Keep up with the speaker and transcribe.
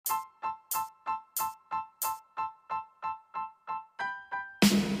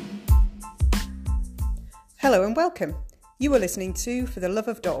Hello and welcome. You are listening to For the Love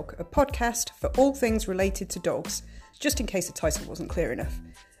of Dog, a podcast for all things related to dogs, just in case the title wasn't clear enough.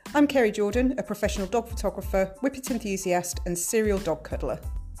 I'm Kerry Jordan, a professional dog photographer, whippet enthusiast and serial dog cuddler.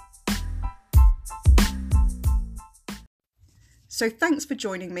 So thanks for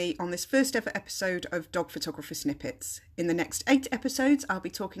joining me on this first ever episode of Dog Photographer Snippets. In the next 8 episodes, I'll be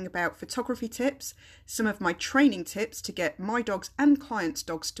talking about photography tips, some of my training tips to get my dogs and clients'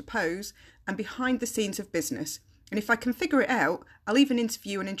 dogs to pose, and behind the scenes of business. And if I can figure it out, I'll even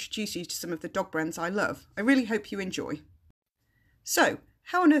interview and introduce you to some of the dog brands I love. I really hope you enjoy. So,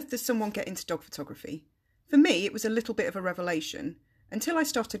 how on earth does someone get into dog photography? For me, it was a little bit of a revelation. Until I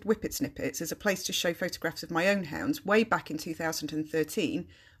started Whippet Snippets as a place to show photographs of my own hounds way back in 2013,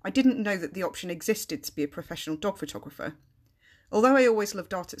 I didn't know that the option existed to be a professional dog photographer. Although I always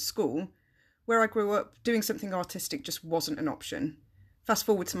loved art at school, where I grew up, doing something artistic just wasn't an option. Fast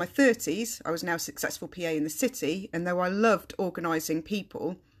forward to my 30s, I was now a successful PA in the city, and though I loved organising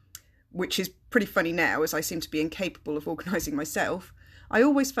people, which is pretty funny now as I seem to be incapable of organising myself, I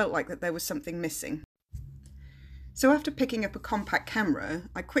always felt like that there was something missing. So after picking up a compact camera,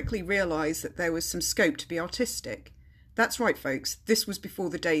 I quickly realised that there was some scope to be artistic. That's right folks, this was before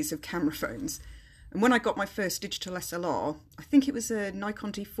the days of camera phones. And when I got my first digital SLR, I think it was a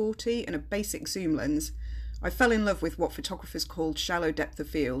Nikon D40 and a basic zoom lens, I fell in love with what photographers called shallow depth of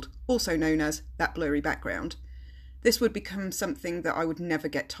field, also known as that blurry background. This would become something that I would never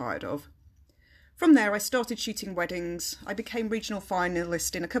get tired of. From there, I started shooting weddings. I became regional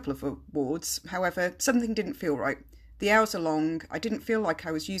finalist in a couple of awards. However, something didn't feel right. The hours are long. I didn't feel like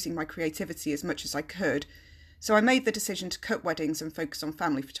I was using my creativity as much as I could. So I made the decision to cut weddings and focus on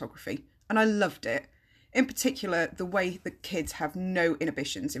family photography. And I loved it. In particular, the way that kids have no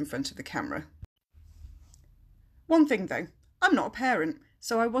inhibitions in front of the camera. One thing though, I'm not a parent,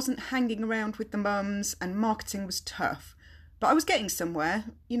 so I wasn't hanging around with the mums and marketing was tough. But I was getting somewhere,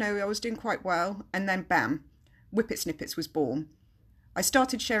 I was doing quite well, and then bam, Whippet Snippets was born. I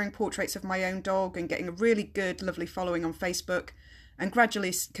started sharing portraits of my own dog and getting a really good, lovely following on Facebook, and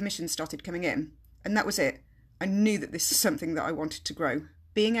gradually commissions started coming in. And that was it. I knew that this is something that I wanted to grow.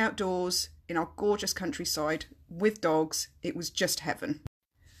 Being outdoors, in our gorgeous countryside, with dogs, it was just heaven.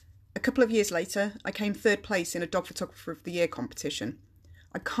 A couple of years later, I came third place in a Dog Photographer of the Year competition.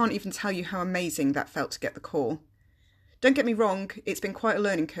 I can't even tell you how amazing that felt to get the call. Don't get me wrong, it's been quite a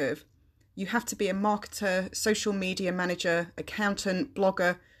learning curve. You have to be a marketer, social media manager, accountant,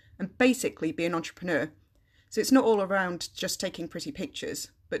 blogger, and basically be an entrepreneur. So it's not all around just taking pretty pictures.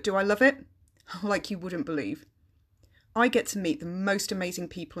 But do I love it? Like you wouldn't believe. I get to meet the most amazing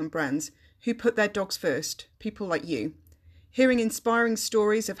people and brands who put their dogs first, people like you. Hearing inspiring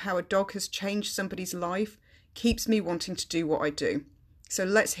stories of how a dog has changed somebody's life keeps me wanting to do what I do. So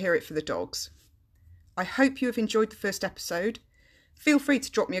let's hear it for the dogs. I hope you have enjoyed the first episode. Feel free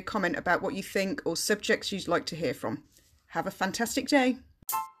to drop me a comment about what you think or subjects you'd like to hear from. Have a fantastic day.